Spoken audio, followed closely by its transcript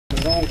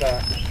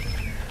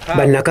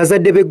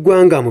Bannakazadde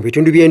b'eggwanga mu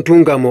bitundu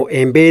by'entungamo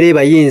embeera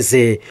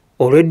ebayinze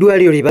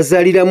olw'eddwaliro lye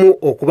bazaaliramu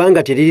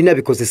okubanga teririna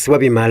bikozesebwa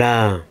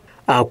bimala.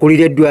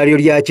 Akulira eddwaliro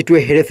lya Kitwe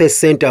Health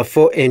Center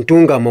for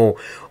Entungamo,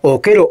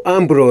 Okero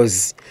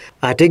Ambrose,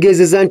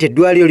 ategeezezza nti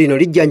eddwaliro lino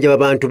lijjanjaba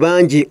bantu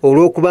bangi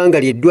olw'okubanga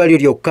ly'eddwaliro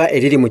lyokka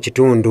eriri mu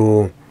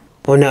kitundu.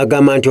 Ono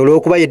agamba nti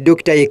olw'okuba ye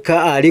dokita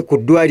yekka ali ku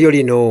ddwaliro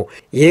lino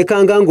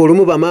yeekanga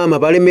ng'olumu bamaama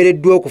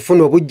balemereddwa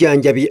okufuna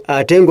obujjanjabi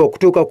ate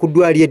ng'okutuuka ku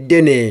ddwaliro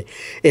eddene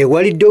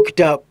ewali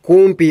dokita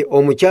kumpi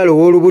omukyalo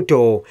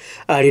w'olubuto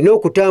alina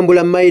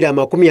okutambula mayiro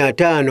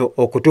 50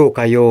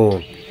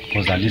 okutuukayo.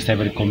 Because at least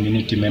every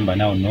community member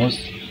now knows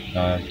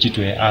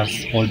Kitwe has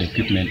all the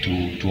equipment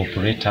to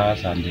operate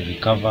us and they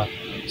recover.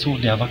 So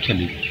they have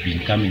actually been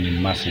coming in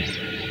masses.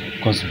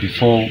 Because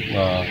before,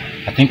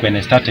 I think when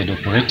I started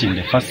operating,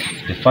 the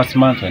first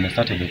month when I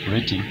started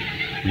operating,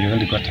 we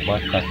only got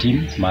about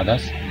 13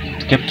 mothers.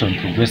 It kept on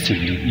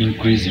progressively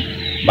increasing.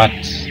 But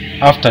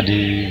after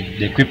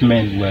the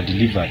equipment were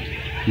delivered,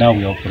 now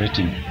we are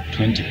operating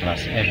 20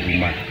 plus every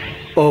month.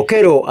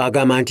 Okero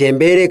agamba nti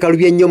embeera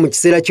ekalubye ennyo mu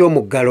kiseera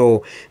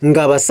ky'omuggalo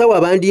ng'abasawo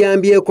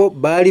abandiyambyeko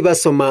baali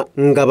basoma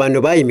nga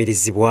bano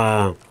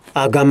baayimirizibwa.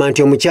 Agamba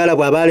nti omukyala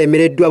bw'aba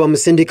alemereddwa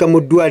bamusindika mu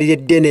ddwaliro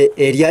eddene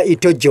erya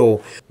Itojo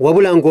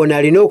wabula ng'ono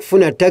alina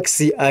okufuna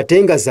takisi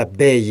ate nga za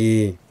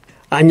bbeeyi.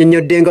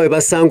 Annyonnyodde nga bwe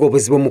basanga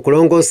obuzibu mu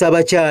kulongoosa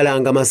abakyala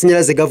nga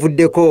amasannyalaze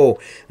gavuddeko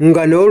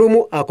nga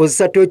n'olumu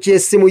akozesa tooki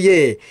y'essimu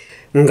ye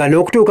nga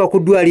n'okutuuka ku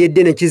ddwaliro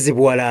eddene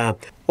kizibuwala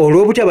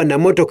olw'obutaba na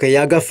mmotoka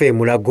eyagafa e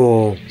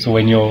Mulago. So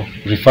when you're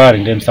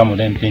referring them, some of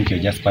them think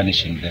you're just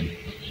punishing them.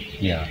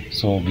 Yeah,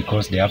 so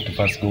because they have to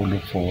first go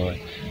look for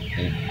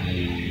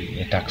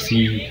a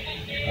taxi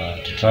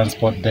to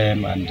transport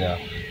them, and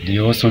they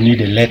also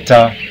need a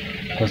letter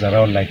because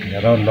around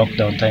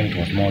lockdown time it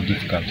was more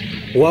difficult.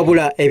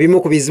 Wabula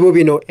ebimu ku bizibu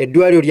bino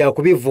eddwaliro lya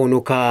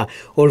kubivuunuka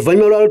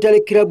oluvannyuma lwa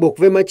Rotary Club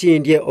okuva e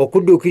Makindye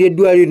okudduukira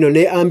eddwaliro lino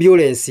ne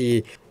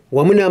ambulensi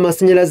wamu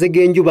n'amasannyalaze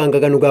g'enjuba nga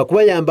gano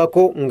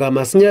gaakubayambako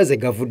ng'amasannyalaze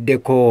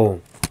gavuddeko.